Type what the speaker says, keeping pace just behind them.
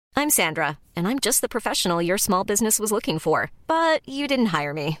I'm Sandra, and I'm just the professional your small business was looking for. But you didn't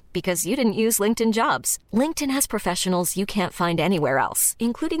hire me because you didn't use LinkedIn Jobs. LinkedIn has professionals you can't find anywhere else,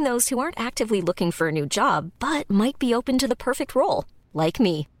 including those who aren't actively looking for a new job, but might be open to the perfect role, like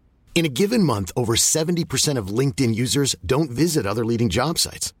me. In a given month, over 70% of LinkedIn users don't visit other leading job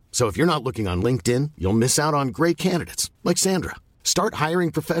sites. So if you're not looking on LinkedIn, you'll miss out on great candidates like Sandra. Start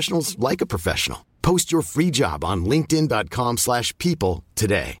hiring professionals like a professional. Post your free job on linkedin.com/people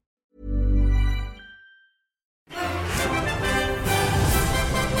today.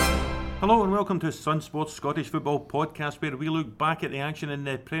 Hello and welcome to SunSport's Scottish Football Podcast, where we look back at the action in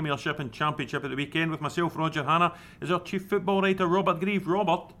the Premiership and Championship at the weekend. With myself, Roger Hanna, is our chief football writer, Robert Grieve.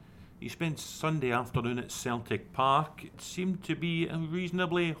 Robert, you spent Sunday afternoon at Celtic Park. It seemed to be a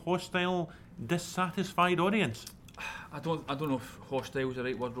reasonably hostile, dissatisfied audience. I don't know if hostile is the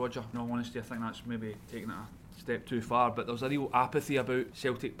right word, Roger. In all honesty, I think that's maybe taking it a step too far. But there was a real apathy about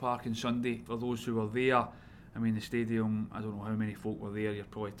Celtic Park on Sunday for those who were there. I mean, the stadium, I don't know how many folk were there. You're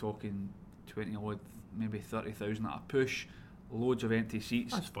probably talking 20 odd, maybe 30,000 at a push. Loads of empty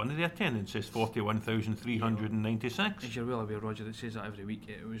seats. That's funny. The attendance is 41,396. As you're well aware, Roger, it says that every week.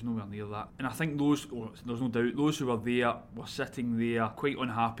 It was nowhere near that. And I think there's no doubt, those who were there were sitting there quite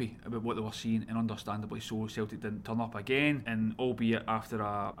unhappy about what they were seeing, and understandably so. Celtic didn't turn up again, and albeit after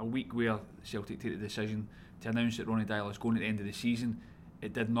a week where Celtic took the decision to announce that Ronnie Deila is going at the end of the season,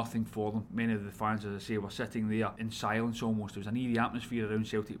 it did nothing for them. Many of the fans, as I say, were sitting there in silence almost. There was an eerie atmosphere around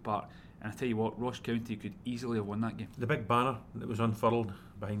Celtic Park. And I tell you what, Ross County could easily have won that game. The big banner that was unfurled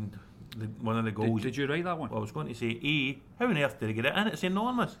behind one of the goals. Did you write that one? Well, I was going to say, A, how on earth did they get it in? It's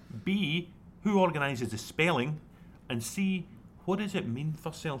enormous. B, who organises the spelling? And C, what does it mean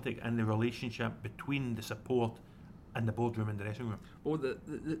for Celtic and the relationship between the support and the boardroom and the dressing room? Well,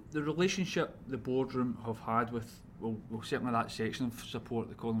 the relationship the boardroom have had with, well, certainly that section of support,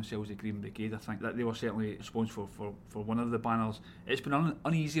 they call themselves the Green Brigade, I think that they were certainly responsible for one of the banners. It's been an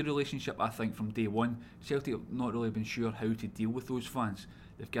uneasy relationship, I think, from day one. Celtic have not really been sure how to deal with those fans.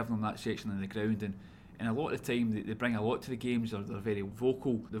 They've given them that section on the ground, and a lot of the time they bring a lot to the games. They're very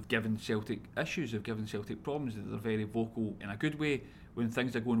vocal. They've given Celtic issues, they've given Celtic problems. They're very vocal in a good way when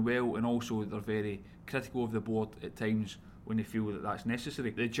things are going well, and also they're very critical of the board at times when they feel that that's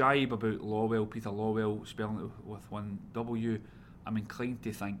necessary. The jibe about Lawwell, Peter Lawwell, spelling it with one W, I'm inclined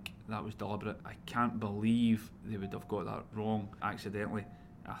to think that was deliberate. I can't believe they would have got that wrong accidentally.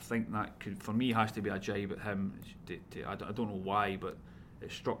 I think that could, for me, has to be a jibe at him. I don't know why, but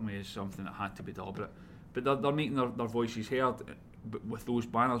it struck me as something that had to be deliberate. But they're making their voices heard with those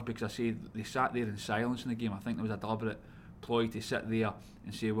banners, because I say they sat there in silence in the game. I think there was a deliberate ploy to sit there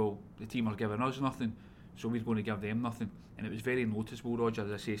and say, well, the team are giving us nothing, so we're going to give them nothing. And it was very noticeable, Roger.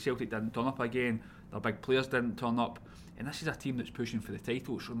 As I say, Celtic didn't turn up again, their big players didn't turn up, and this is a team that's pushing for the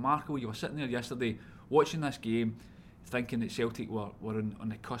title. It's remarkable. You were sitting there yesterday watching this game thinking that Celtic were on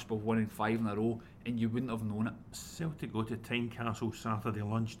the cusp of winning 5 in a row, and you wouldn't have known it. Celtic go to Tynecastle Saturday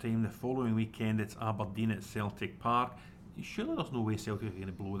lunchtime. The following weekend it's Aberdeen at Celtic Park. Surely there's no way Celtic are going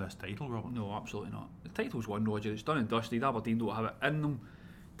to blow this title, Robert? No, absolutely not. The title's won, Roger. It's done and dusted. Aberdeen don't have it in them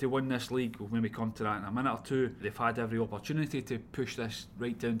to win this league. We'll maybe come to that in a minute or two. They've had every opportunity to push this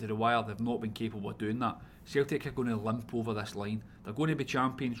right down to the wire. They've not been capable of doing that. Celtic are going to limp over this line. They're going to be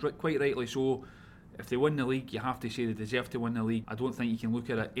champions, quite rightly so. If they win the league, you have to say they deserve to win the league. I don't think you can look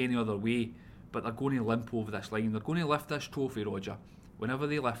at it any other way, but they're going to limp over this line. They're going to lift this trophy, Roger. Whenever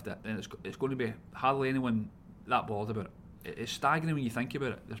they lift it, then it's going to be hardly anyone that bothered about it. It's staggering when you think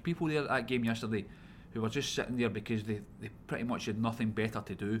about it. There's people there at that game yesterday who were just sitting there because they pretty much had nothing better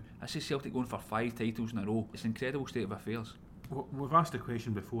to do. I see Celtic going for 5 titles in a row. It's an incredible state of affairs. We've asked the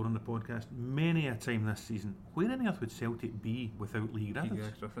question before on the podcast many a time this season. Where on earth would Celtic be without Lee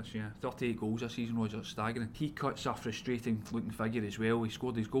Griffiths? Yeah. 38 goals this season, Roger. It's staggering. He cuts a frustrating looking figure as well. He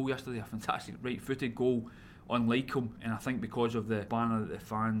scored his goal yesterday, a fantastic right-footed goal, unlike him. And I think because of the banner that the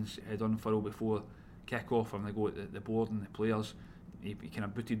fans had unfurled before kick-off, and they go at the board and the players, he kind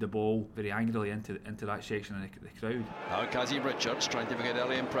of booted the ball very angrily into that section of the crowd. Now Kazim Richards trying to make an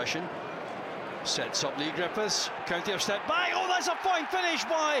early impression. Sets up Lee Griffiths. County have stepped back. Oh, that's a fine finish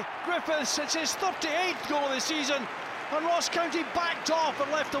by Griffiths. It's his 38th goal of the season. And Ross County backed off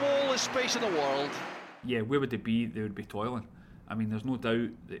and left them all the space in the world. Yeah, where would they be? They would be toiling. I mean, there's no doubt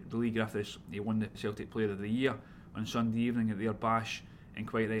that Lee Griffiths, he won the Celtic Player of the Year on Sunday evening at their bash, and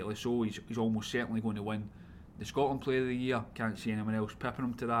quite rightly so. He's almost certainly going to win the Scotland Player of the Year. Can't see anyone else pipping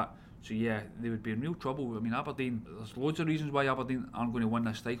him to that. So yeah, they would be in real trouble. I mean, Aberdeen, there's loads of reasons why Aberdeen aren't going to win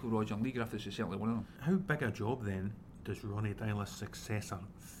this title, Roger, and Lee Griffiths is certainly one of them. How big a job then does Ronnie Dyler's successor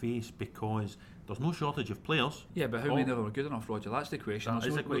face? Because there's no shortage of players. Yeah, but how many of them are good enough, Roger? That's the question. That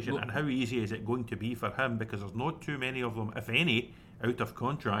is the question. And how easy is it going to be for him? Because there's not too many of them, if any, out of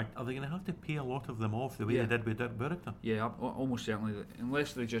contract. Are they going to have to pay a lot of them off the way they did with Dirk Burritter? Yeah, almost certainly.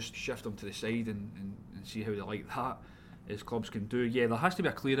 Unless they just shift them to the side and see how they like that, as clubs can do. Yeah, there has to be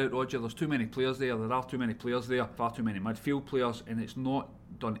a clear out, Roger. There's too many players there. There are too many players there. Far too many midfield players, and it's not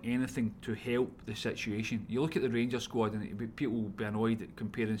done anything to help the situation. You look at the Rangers squad, and people will be annoyed at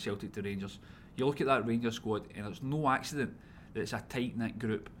comparing Celtic to Rangers. You look at that Rangers squad, and it's no accident that it's a tight-knit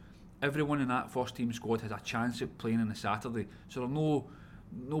group. Everyone in that first team squad has a chance of playing on the Saturday, so there are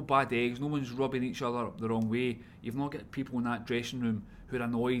no bad eggs. No one's rubbing each other up the wrong way. You've not got people in that dressing room who are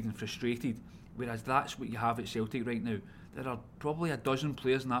annoyed and frustrated, whereas that's what you have at Celtic right now. There are probably a dozen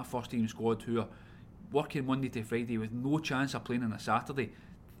players in that first team squad who are working Monday to Friday with no chance of playing on a Saturday.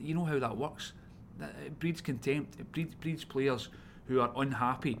 You know how that works. It breeds contempt. It breeds players who are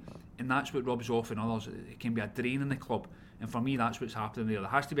unhappy, and that's what rubs off on others. It can be a drain in the club, and for me that's what's happening there. There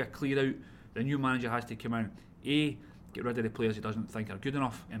has to be a clear out. The new manager has to come in, get rid of the players he doesn't think are good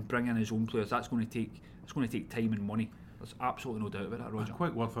enough, and bring in his own players. It's going to take time and money. There's absolutely no doubt about that, Roger. A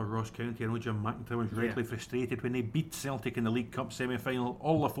quick word for Ross County. I know Jim McIntyre was rightly frustrated when they beat Celtic in the League Cup semi-final.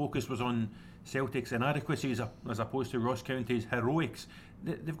 All the focus was on Celtic's inadequacies as opposed to Ross County's heroics.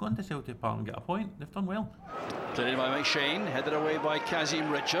 They've gone to Celtic Park and got a point. They've done well. Played by McShane, headed away by Kazim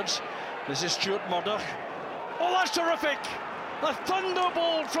Richards. This is Stuart Murdoch. Oh, that's terrific! A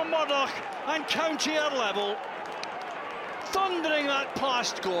thunderbolt from Murdoch, and County are level. Thundering that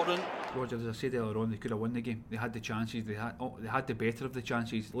past Gordon. Roger, as I said earlier on, they could have won the game. They had the chances. They had the better of the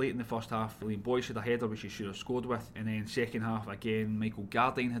chances. Late in the first half, Liam Boyce had a header which he should have scored with, and then second half again, Michael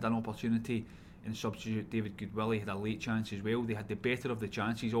Gardyne had an opportunity, and substitute David Goodwillie had a late chance as well. They had the better of the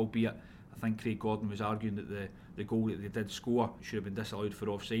chances, albeit I think Craig Gordon was arguing that the goal that they did score should have been disallowed for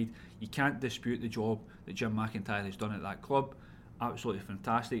offside. You can't dispute the job that Jim McIntyre has done at that club. Absolutely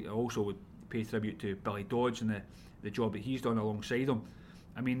fantastic. I also would pay tribute to Billy Dodge and the job that he's done alongside him.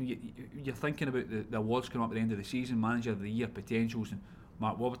 I mean, you're thinking about the awards coming up at the end of the season, Manager of the Year potentials, and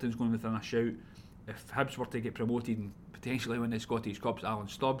Mark Warburton's going within a shout. If Hibs were to get promoted and potentially win the Scottish Cups, Alan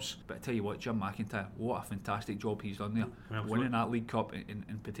Stubbs. But I tell you what, Jim McIntyre, what a fantastic job he's done there. Winning that League Cup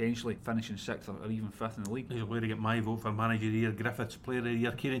and potentially finishing 6th or even 5th in the league. He's a way to get my vote for Manager of the Year. Griffiths Player of the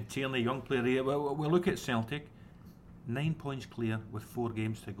Year, Kieran Tierney Young Player of the Year. We'll look at Celtic. 9 points clear with 4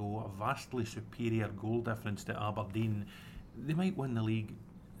 games to go, a vastly superior goal difference to Aberdeen. They might win the league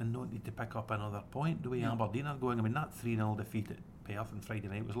and not need to pick up another point the way Aberdeen are going. I mean, that 3-0 defeat at Perth on Friday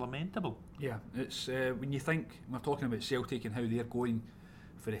night was lamentable. Yeah, it's when you think we're talking about Celtic and how they're going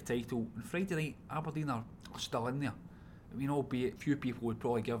for the title, on Friday night Aberdeen are still in there. I mean, albeit few people would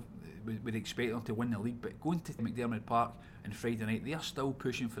probably would expect them to win the league, but going to McDiarmid Park on Friday night, they are still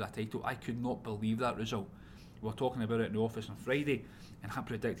pushing for that title. I could not believe that result. We were talking about it in the office on Friday, and I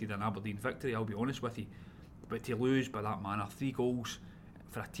predicted an Aberdeen victory, I'll be honest with you. But to lose by that manner, 3 goals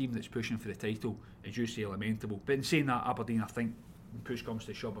for a team that's pushing for the title, as you say, lamentable. But in saying that, Aberdeen, I think, when push comes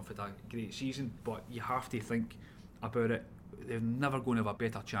to shove, have had a great season, but you have to think about it. They're never going to have a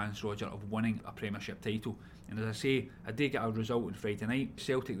better chance, Roger, of winning a Premiership title. And as I say, I did get a result on Friday night.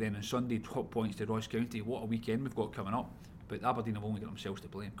 Celtic then on Sunday, top points to Ross County. What a weekend we've got coming up. But Aberdeen have only got themselves to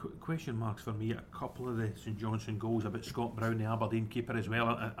blame. Question marks for me, a couple of the St Johnstone goals about Scott Brown, the Aberdeen keeper as well.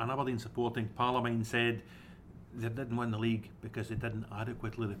 An Aberdeen supporting Palomine said they didn't win the league because they didn't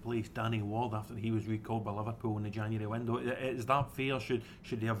adequately replace Danny Ward after he was recalled by Liverpool in the January window. Is that fair? Should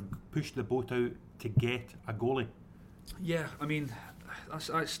they have pushed the boat out to get a goalie? Yeah, I mean,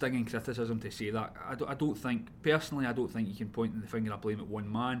 that's stinging criticism to say that. I don't think you can point the finger of blame at one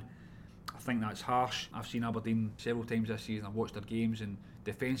man. I think that's harsh. I've seen Aberdeen several times this season. I've watched their games, and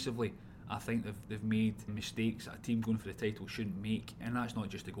defensively I think they've made mistakes that a team going for the title shouldn't make, and that's not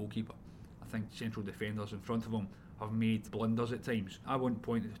just the goalkeeper. I think central defenders in front of them have made blunders at times. I wouldn't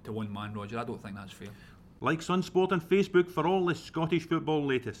point to one man, Roger. I don't think that's fair. Like SunSport on Facebook for all the Scottish football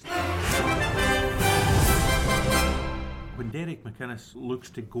latest. When Derek McInnes looks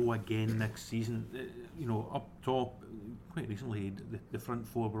to go again next season, up top, quite recently the front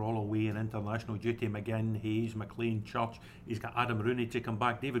 4 were all away in international duty. McGinn, Hayes, McLean, Church. He's got Adam Rooney to come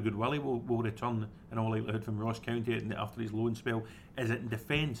back. David Goodwillie will return in all likelihood from Ross County after his loan spell. Is it in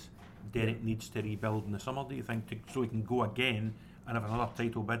defence Derek needs to rebuild in the summer, do you think, so he can go again and have another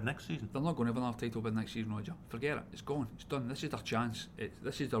title bid next season? They're not going to have another title bid next season, Roger. Forget it. It's gone. It's done. This is their chance.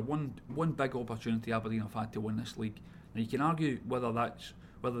 This is their one big opportunity Aberdeen have had to win this league. Now you can argue whether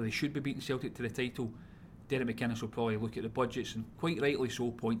they should be beating Celtic to the title. Derek McInnes will probably look at the budgets and quite rightly so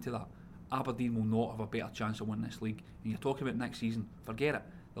point to that. Aberdeen will not have a better chance of winning this league. And you're talking about next season, forget it.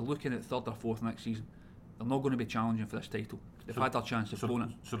 They're looking at 3rd or 4th next season. They're not going to be challenging for this title. They've had their chance, they've blown it.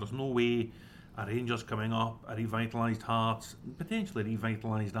 So there's no way a Rangers coming up, a revitalised Hearts, potentially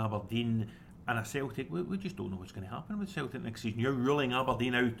revitalised Aberdeen, and a Celtic. We just don't know what's going to happen with Celtic next season. You're ruling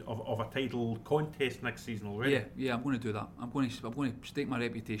Aberdeen out of a title contest next season already. Yeah, I'm going to do that. I'm going to stake my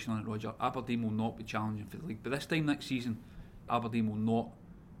reputation on it, Roger. Aberdeen will not be challenging for the league. But this time next season, Aberdeen will not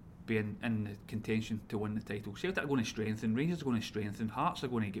be in the contention to win the title. Celtic are going to strengthen, Rangers are going to strengthen, Hearts are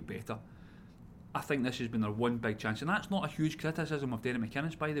going to get better. I think this has been their one big chance, and that's not a huge criticism of Derek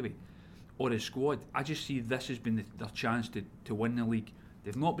McInnes, by the way, or his squad. I just see this has been their chance to win the league.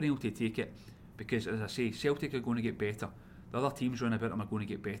 They've not been able to take it because, as I say, Celtic are going to get better. The other teams around about them are going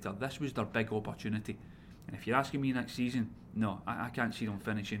to get better. This was their big opportunity, and if you're asking me next season, no, I can't see them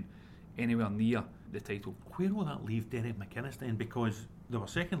finishing anywhere near the title. Where will that leave Derek McInnes then? Because they were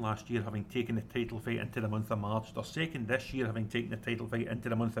second last year, having taken the title fight into the month of March. They're second this year, having taken the title fight into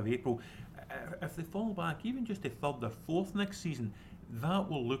the month of April. If they fall back even just to 3rd or 4th next season, that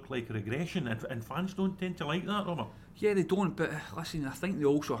will look like regression, and fans don't tend to like that, Robert. Yeah, they don't, but listen, I think they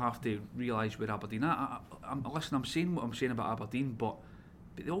also have to realise where Aberdeen are. I'm saying what I'm saying about Aberdeen, but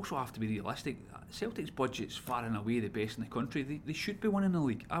they also have to be realistic. Celtic's budget's far and away the best in the country. They should be winning the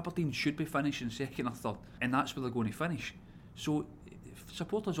league. Aberdeen should be finishing 2nd or 3rd, and that's where they're going to finish. So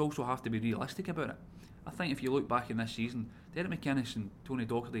supporters also have to be realistic about it. I think if you look back in this season, Derek McInnes and Tony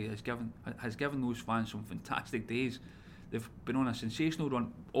Docherty has given those fans some fantastic days. They've been on a sensational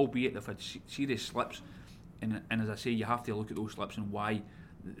run, albeit they've had serious slips. And as I say, you have to look at those slips and why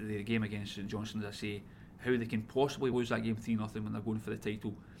the game against St Johnstone, as I say, how they can possibly lose that game 3-0 when they're going for the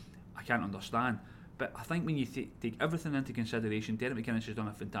title, I can't understand. But I think when you take everything into consideration, Derek McInnes has done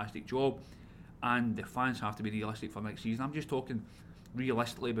a fantastic job, and the fans have to be realistic for next season. I'm just talking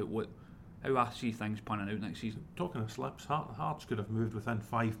realistically about how I see things panning out next season. Talking of slips, Hearts could have moved within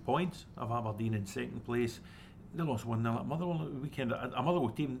 5 points of Aberdeen in 2nd place. They lost 1-0 at Motherwell at the weekend. A Motherwell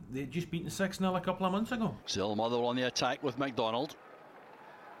team, they just beaten 6-0 a couple of months ago. Still Motherwell on the attack with McDonald.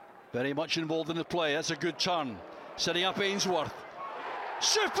 Very much involved in the play. That's a good turn. Setting up Ainsworth.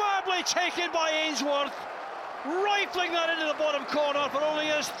 Superbly taken by Ainsworth. Rifling that into the bottom corner for only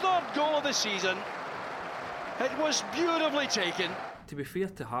his 3rd goal of the season. It was beautifully taken. To be fair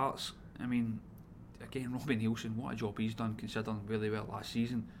to Hearts, I mean, again, Robbie Nielsen, what a job he's done considering really well last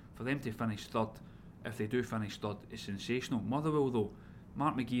season. For them to finish 3rd, if they do finish 3rd, is sensational. Motherwell though,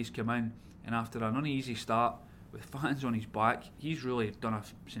 Mark McGee's come in, and after an uneasy start with fans on his back, he's really done a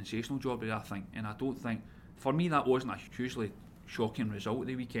sensational job there, I think. And I don't think, for me, that wasn't a hugely shocking result of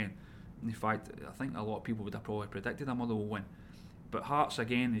the weekend. In fact, I think a lot of people would have probably predicted a Motherwell win. But Hearts,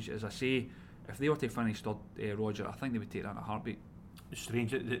 again, as I say, if they were to finish 3rd, Roger, I think they would take that in a heartbeat. It's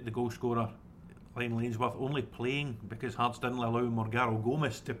strange that the goal scorer, Lionel Ainsworth, only playing because Hearts didn't allow Morgaro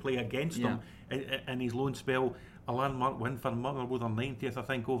Gomez to play against him in his loan spell. A landmark win for Motherwell, their 90th, I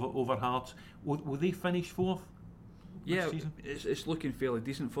think, over Hearts. Will they finish 4th? Yeah, it's looking fairly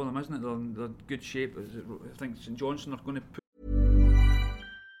decent for them, isn't it? They're in good shape. I think St Johnstone are going to put.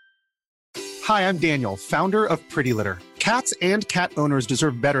 Hi, I'm Daniel, founder of Pretty Litter. Cats and cat owners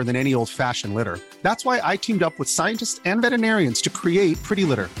deserve better than any old-fashioned litter. That's why I teamed up with scientists and veterinarians to create Pretty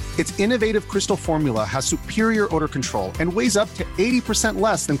Litter. Its innovative crystal formula has superior odor control and weighs up to 80%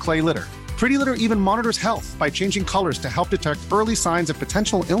 less than clay litter. Pretty Litter even monitors health by changing colors to help detect early signs of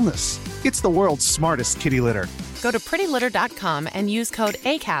potential illness. It's the world's smartest kitty litter. Go to prettylitter.com and use code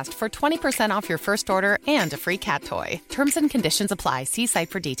ACAST for 20% off your first order and a free cat toy. Terms and conditions apply. See site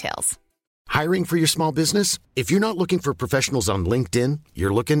for details. Hiring for your small business? If you're not looking for professionals on LinkedIn,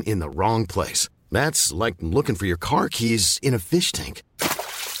 you're looking in the wrong place. That's like looking for your car keys in a fish tank.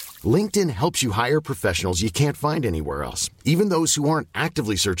 LinkedIn helps you hire professionals you can't find anywhere else, even those who aren't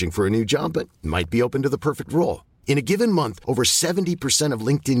actively searching for a new job but might be open to the perfect role. In a given month, over 70% of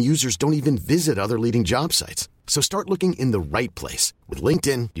LinkedIn users don't even visit other leading job sites. So start looking in the right place. With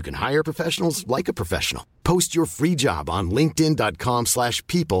LinkedIn, you can hire professionals like a professional. Post your free job on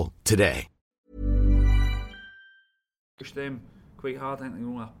linkedin.com/people today. Pushed them quite hard. I think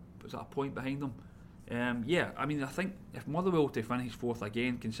was that a point behind them. I mean, I think if Motherwell to finish 4th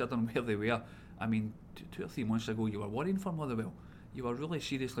again, considering where they were, I mean, 2 or 3 months ago you were worrying for Motherwell. You were really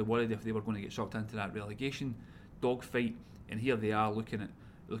seriously worried if they were going to get sucked into that relegation dogfight, and here they are looking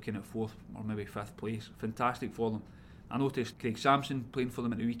at 4th or maybe 5th place. Fantastic for them. I noticed Craig Sampson playing for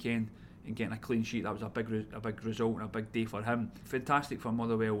them at the weekend and getting a clean sheet. That was a big result and a big day for him. Fantastic for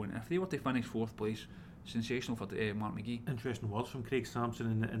Motherwell, and if they were to finish 4th place, sensational for Mark McGee. Interesting words from Craig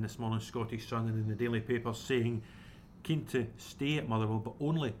Sampson in this morning's Scottish Sun and in the daily papers, saying keen to stay at Motherwell but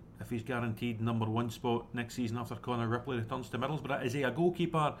only if he's guaranteed number one spot next season after Conor Ripley returns to Middlesbrough. Is he a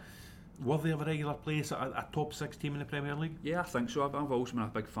goalkeeper worthy of a regular place at a top 6 team in the Premier League? Yeah, I think so. I've always been a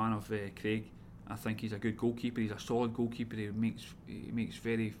big fan of Craig. I think he's a good goalkeeper. He's a solid goalkeeper. He makes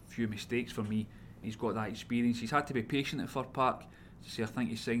very few mistakes for me. He's got that experience. He's had to be patient at Fir Park. I think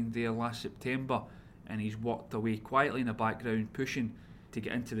he signed there last September, and he's worked away quietly in the background, pushing to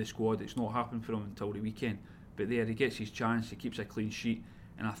get into the squad. It's not happened for him until the weekend. But there, he gets his chance. He keeps a clean sheet,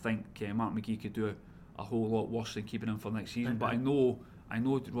 and I think Mark McGee could do a whole lot worse than keeping him for next season. But I know,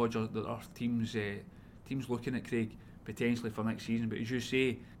 Roger, that our teams looking at Craig potentially for next season. But as you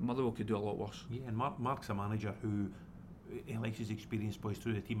say, Motherwell could do a lot worse. Yeah, and Mark's a manager who he likes his experienced boys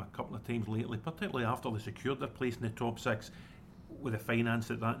through the team a couple of times lately, particularly after they secured their place in the top 6. With the finance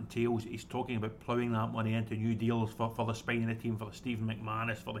that entails, he's talking about ploughing that money into new deals for the spine of the team, for the Stephen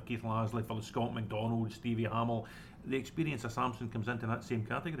McManus, for the Keith Lasley, for the Scott McDonald, Stevie Hamill. The experience of Samson comes into that same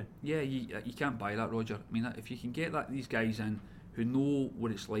category. Yeah, you can't buy that, Roger. I mean, if you can get these guys in who know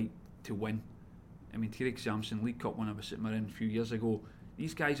what it's like to win. I mean, Craig Samson, League Cup winner was at Mirren a few years ago.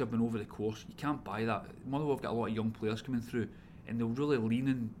 These guys have been over the course. You can't buy that. Motherwell have got a lot of young players coming through, and they'll really lean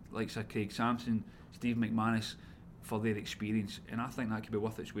in, like Sir Craig Samson, Steve McManus, for their experience, and I think that could be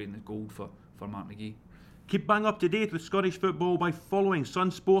worth its weight in gold for Mark McGee. Keep bang up to date with Scottish football by following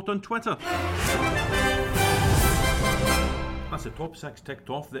SunSport on Twitter. That's the top 6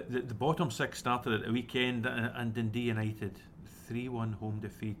 ticked off. The bottom 6 started at the weekend, and Dundee United 3-1 home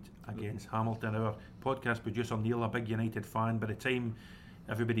defeat against Hamilton. Our podcast producer Neil, a big United fan. By the time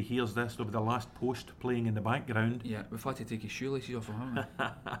everybody hears this, there'll be the last post playing in the background. Yeah, we've had to take his shoelaces off him, haven't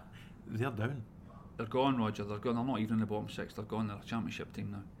we? They're down. They're gone, Roger. They're gone. They're not even in the bottom 6. They're gone. They're a championship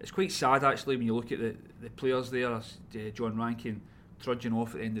team now. It's quite sad, actually, when you look at the players there. John Rankin trudging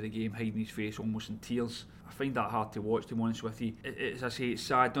off at the end of the game, hiding his face, almost in tears. I find that hard to watch, to be honest with you. As I say, it's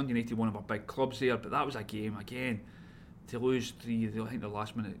sad. Dundee United, one of our big clubs there, but that was a game again. To lose I think the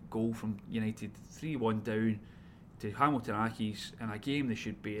last minute goal from United, 3-1 down to Hamilton Accies in a game they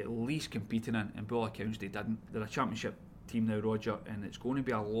should be at least competing in. And by all accounts, they didn't. They're a championship team now, Roger, and it's going to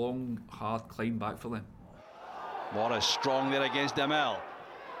be a long, hard climb back for them. Morris strong there against Demel.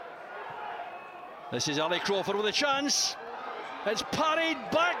 This is Ali Crawford with a chance. It's parried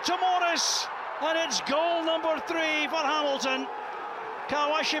back to Morris, and it's goal number 3 for Hamilton.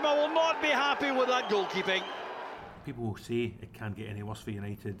 Kawashima will not be happy with that goalkeeping. People will say it can't get any worse for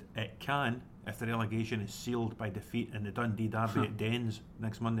United. It can if the relegation is sealed by defeat in the Dundee derby at Dens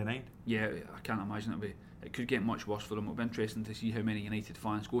next Monday night. Yeah, I can't imagine it could get much worse for them. It'll be interesting to see how many United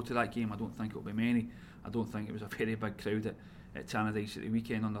fans go to that game. I don't think it'll be many. I don't think it was a very big crowd at Tannadice at the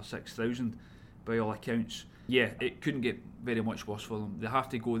weekend, under 6,000 by all accounts. Yeah, it couldn't get very much worse for them. They have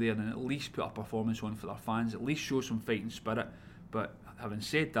to go there and at least put a performance on for their fans, at least show some fighting spirit. But having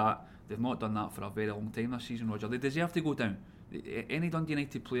said that, they've not done that for a very long time this season, Roger. They deserve to go down. Any Dundee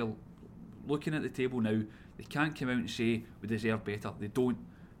United player looking at the table now, they can't come out and say we deserve better. They don't.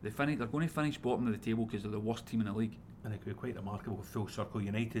 They're going to finish bottom of the table because they're the worst team in the league. And it could be quite remarkable, full circle.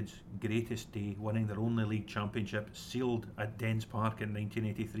 United's greatest day, winning their only league championship, sealed at Dens Park in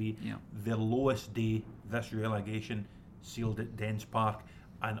 1983. Yeah. Their lowest day, this relegation, sealed at Dens Park.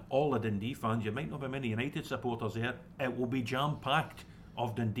 And all the Dundee fans, you might not be many United supporters there, it will be jam-packed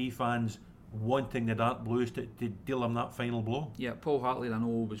of Dundee fans wanting the Dark Blues to deal them that final blow. Yeah, Paul Hartley, I know,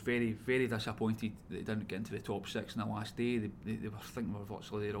 was very, very disappointed that they didn't get into the top 6 in the last day. They were thinking they were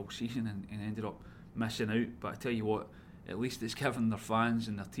virtually there all season and ended up missing out. But I tell you what, at least it's given their fans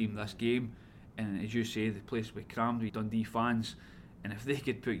and their team this game. And as you say, the place will be crammed with Dundee fans. And if they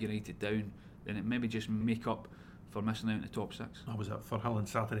could put United down, then it maybe just make up for missing out in the top 6. I was at Firhill on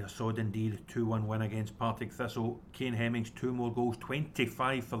Saturday. I saw Dundee, the 2-1 win against Partick Thistle. Kane Hemmings, 2 more goals,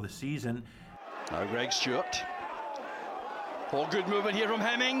 25 for the season. Now Greg Stewart. All good movement here from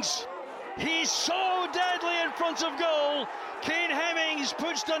Hemmings. He's so deadly in front of goal. Kane Hemmings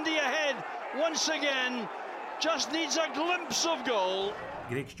puts Dundee ahead once again. Just needs a glimpse of goal.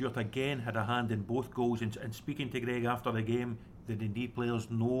 Greg Stewart again had a hand in both goals, and speaking to Greg after the game, the Dundee players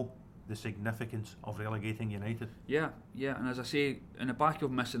know the significance of relegating United. Yeah, and as I say, in the back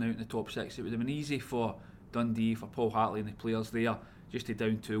of missing out in the top 6, it would have been easy for Dundee, for Paul Hartley and the players there, just to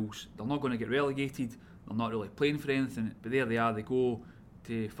down tools. They're not going to get relegated, they're not really playing for anything, but there they are, they go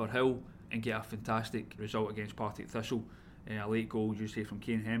to Firhill and get a fantastic result against Partick Thistle. A late goal, you say, from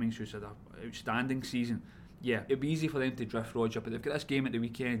Kane Hemmings, who's had an outstanding season. Yeah, it'd be easy for them to drift, Roger, but they've got this game at the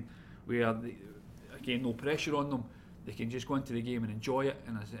weekend where, again, no pressure on them. They can just go into the game and enjoy it,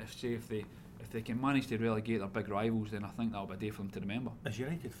 and if they can manage to relegate their big rivals, then I think that'll be a day for them to remember. As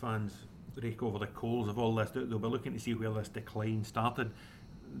United fans rake over the coals of all this, they'll be looking to see where this decline started.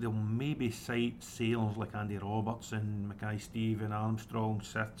 they'll maybe cite sailors like Andy Robertson, Mackay-Stephen, Armstrong,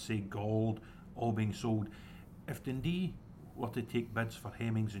 Sirtsey, Gold, all being sold. If Dundee were to take bids for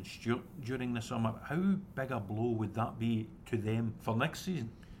Hemmings and Stewart during the summer, how big a blow would that be to them for next season?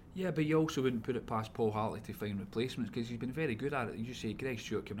 Yeah, but you also wouldn't put it past Paul Hartley to find replacements, because he's been very good at it. You say Greg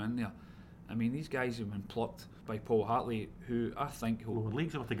Stewart coming in there. I mean, these guys have been plucked by Paul Hartley, who I think... Lower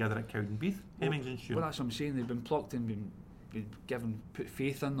leagues were together at Cowdenbeath, Hemmings and Stewart. Well, that's what I'm saying. They've been plucked and been given, put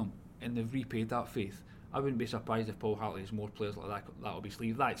faith in them, and they've repaid that faith. I wouldn't be surprised if Paul Hartley has more players like that'll be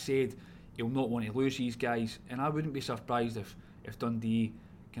sleeved. That said, he'll not want to lose these guys, and I wouldn't be surprised if Dundee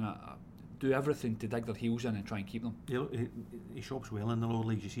kind of do everything to dig their heels in and try and keep them. He shops well in the lower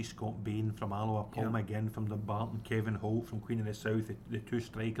leagues. You see Scott Bain from Alloa, Paul McGinn from Dumbarton, Kevin Holt from Queen of the South, the two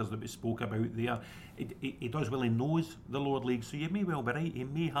strikers that we spoke about there. He does well, he knows the lower leagues, so you may well be right. He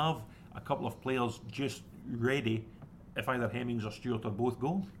may have a couple of players just ready if either Hemmings or Stewart or both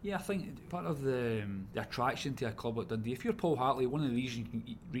go. Yeah, I think part of the attraction to a club like Dundee, if you're Paul Hartley, one of the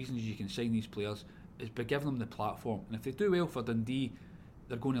reasons you can sign these players is by giving them the platform. And if they do well for Dundee,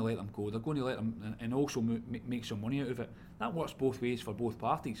 they're going to let them go. They're going to let them and also make some money out of it. That works both ways for both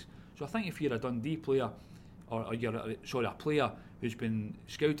parties. So I think if you're a Dundee player, or you're a player who's been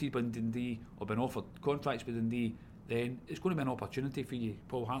scouted by Dundee or been offered contracts with Dundee, then it's going to be an opportunity for you.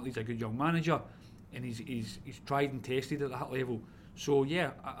 Paul Hartley's a good young manager, and he's tried and tested at that level. So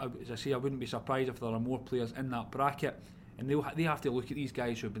yeah, as I say, I wouldn't be surprised if there are more players in that bracket, and they have to look at these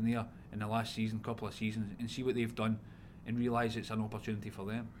guys who have been there in the last couple of seasons, and see what they've done, and realise it's an opportunity for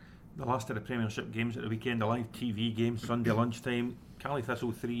them. The last of the Premiership games at the weekend, a live TV game, Sunday lunchtime. Cally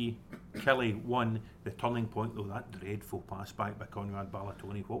Thistle 3, Killie 1. The turning point, though, that dreadful pass back by Conrad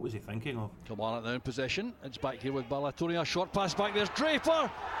Ballatoni. What was he thinking of? Kilmarnock now in possession. It's back here with Ballatoni. A short pass back. There's Draper,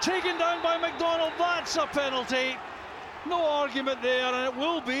 taken down by McDonald. That's a penalty. No argument there, and it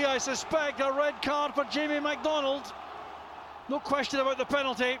will be, I suspect, a red card for Jamie McDonald. No question about the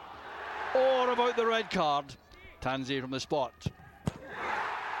penalty or about the red card. Tansey from the spot.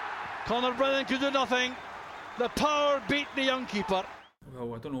 Conor Brennan could do nothing. The power beat the young keeper.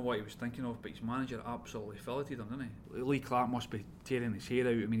 Well, I don't know what he was thinking of, but his manager absolutely filleted him, didn't he? Lee Clark must be tearing his hair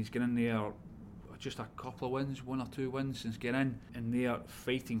out. I mean, he's getting in there just a couple of wins, 1 or 2 wins since getting in, and they're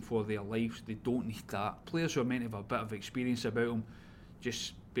fighting for their lives. They don't need that. Players who are meant to have a bit of experience about them,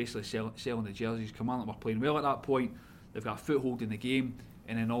 just basically selling the jerseys. Kilmarnock were playing well at that point. They've got a foothold in the game,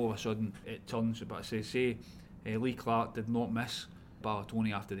 and then all of a sudden it turns. But as I say, Lee Clark did not miss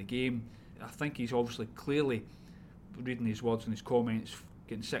Ballatoni after the game. I think he's obviously clearly, reading his words and his comments,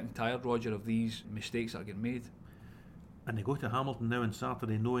 getting sick and tired, Roger, of these mistakes that are getting made. And they go to Hamilton now on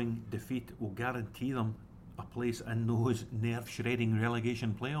Saturday knowing defeat will guarantee them a place in those nerve-shredding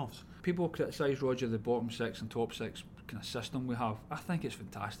relegation playoffs. People criticise, Roger, the bottom 6 and top 6 kind of system we have. I think it's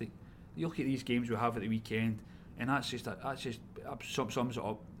fantastic. You look at these games we have at the weekend, and that sums it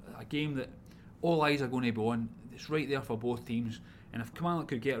up. A game that all eyes are going to be on. It's right there for both teams, and if Kilmarnock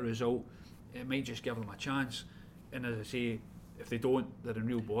could get a result, it might just give them a chance. And as I say, if they don't, they're in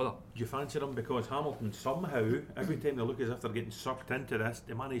real bother. Do you fancy them? Because Hamilton somehow, every time they look as if they're getting sucked into this,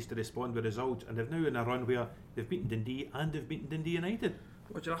 they manage to respond with results, and they're now in a run where they've beaten Dundee and they've beaten Dundee United.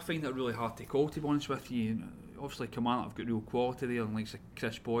 Roger, I find that really hard to call, to be honest with you. Obviously Kilmarnock have got real quality there, and like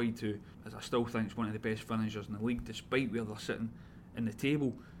Chris Boyd, who, as I still think, is one of the best finishers in the league, despite where they're sitting in the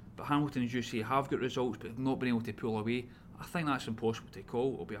table. But Hamilton, as you say, have got results, but have not been able to pull away. I think that's impossible to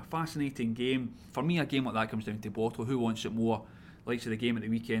call. It'll be a fascinating game. For me, a game like that comes down to bottle. Who wants it more? Likes of the game at the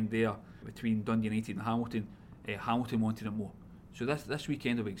weekend there between Dundee United and Hamilton. Hamilton wanted it more. So this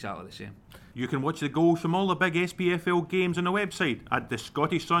weekend will be exactly the same. You can watch the goals from all the big SPFL games on the website at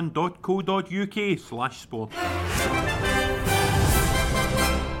thescottishsun.co.uk/sport.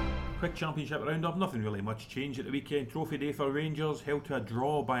 Quick championship roundup, nothing really much changed at the weekend. Trophy day for Rangers, held to a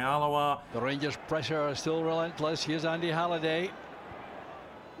draw by Alloa. The Rangers' pressure is still relentless. Here's Andy Halliday.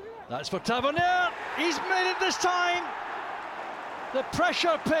 That's for Tavernier. He's made it this time. The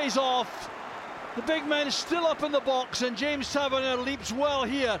pressure pays off. The big men still up in the box, and James Tavernier leaps well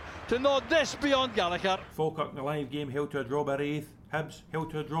here to nod this beyond Gallagher. Falkirk, the live game, held to a draw by Raith. Hibs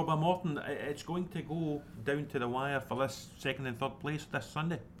held to a draw by Morton. It's going to go down to the wire for this second and third place this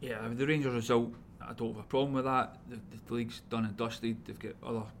Sunday. Yeah, the Rangers result, I don't have a problem with that. The league's done and dusted. They've got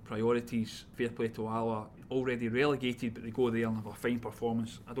other priorities. Fair play to Alloa, already relegated, but they go there and have a fine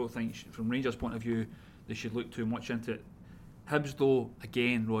performance. I don't think, from Rangers' point of view, they should look too much into it. Hibs, though,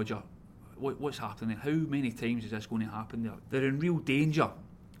 again, Roger, what's happening? How many times is this going to happen there? They're in real danger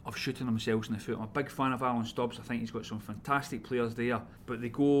of shooting themselves in the foot. I'm a big fan of Alan Stubbs. I think he's got some fantastic players there, but they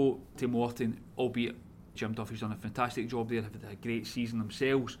go to Morton, albeit Jim Duffy's done a fantastic job there, have had a great season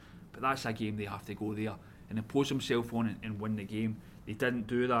themselves, but that's a game they have to go there and impose themselves on and win the game. They didn't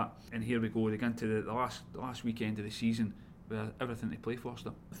do that, and here we go, they get into the last weekend of the season with everything to play for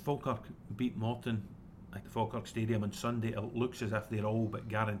still. Falkirk beat Morton at the Falkirk Stadium on Sunday. It looks as if they're all but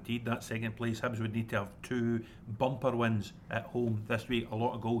guaranteed that second place. Hibs would need to have 2 bumper wins at home this week, a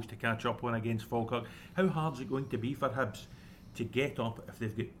lot of goals to catch up on against Falkirk. How hard is it going to be for Hibs to get up if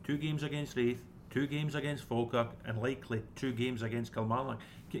they've got 2 games against Raith, 2 games against Falkirk, and likely 2 games against Kilmarnock?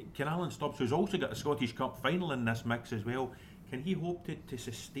 Can Alan Stubbs, who's also got a Scottish Cup final in this mix as well, can he hope to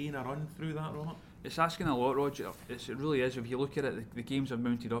sustain a run through that, Robert? It's asking a lot, Roger. It really is. If you look at it, the games have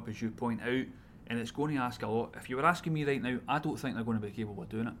mounted up, as you point out, and it's going to ask a lot. If you were asking me right now, I don't think they're going to be capable of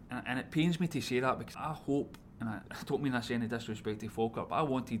doing it. And it pains me to say that, because I hope, and I don't mean this any disrespect to Falkirk, but I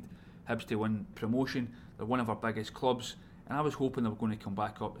wanted Hibs to win promotion. They're one of our biggest clubs, and I was hoping they were going to come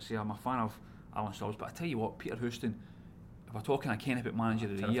back up and say, I'm a fan of Alan Stubbs, but I tell you what, Peter Houston, if we're talking a Kenneth Manager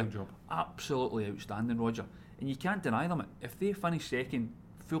of the Year, job. Absolutely outstanding, Roger. And you can't deny them. If they finish second,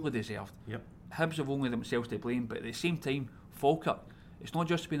 fully deserved. Yep. Hibs have only themselves to blame, but at the same time, Falkirk, it's not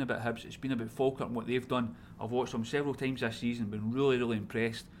just been about Hibs, it's been about Falkirk and what they've done. I've watched them several times this season, been really, really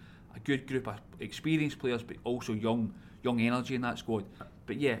impressed. A good group of experienced players, but also young energy in that squad.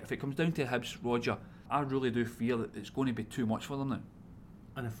 But yeah, if it comes down to Hibs, Roger, I really do fear that it's going to be too much for them now.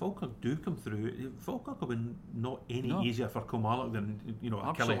 And if Falkirk do come through, Falkirk will be not any easier for Kilmarnock than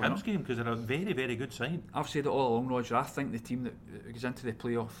a Kelly Hibs game, because they're a very, very good side. I've said it all along, Roger. I think the team that goes into the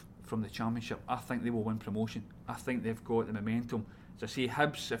playoff from the Championship, I think they will win promotion. I think they've got the momentum. As I say,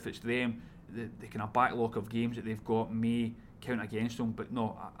 Hibs, if it's them, the kind of backlog of games that they've got may count against them. But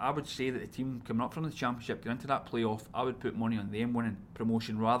no, I would say that the team coming up from the Championship, going into that playoff, I would put money on them winning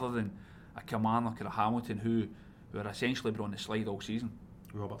promotion rather than a Kilmarnock or a Hamilton who are essentially been on the slide all season.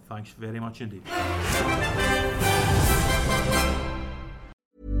 Robert, thanks very much indeed.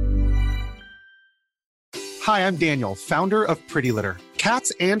 Hi, I'm Daniel, founder of Pretty Litter.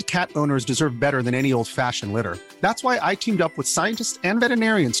 Cats and cat owners deserve better than any old-fashioned litter. That's why I teamed up with scientists and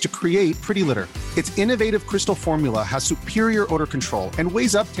veterinarians to create Pretty Litter. Its innovative crystal formula has superior odor control and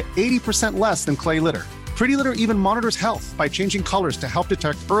weighs up to 80% less than clay litter. Pretty Litter even monitors health by changing colors to help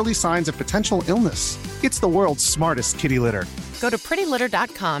detect early signs of potential illness. It's the world's smartest kitty litter. Go to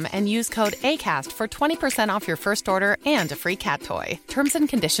prettylitter.com and use code ACAST for 20% off your first order and a free cat toy. Terms and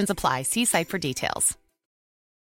conditions apply. See site for details.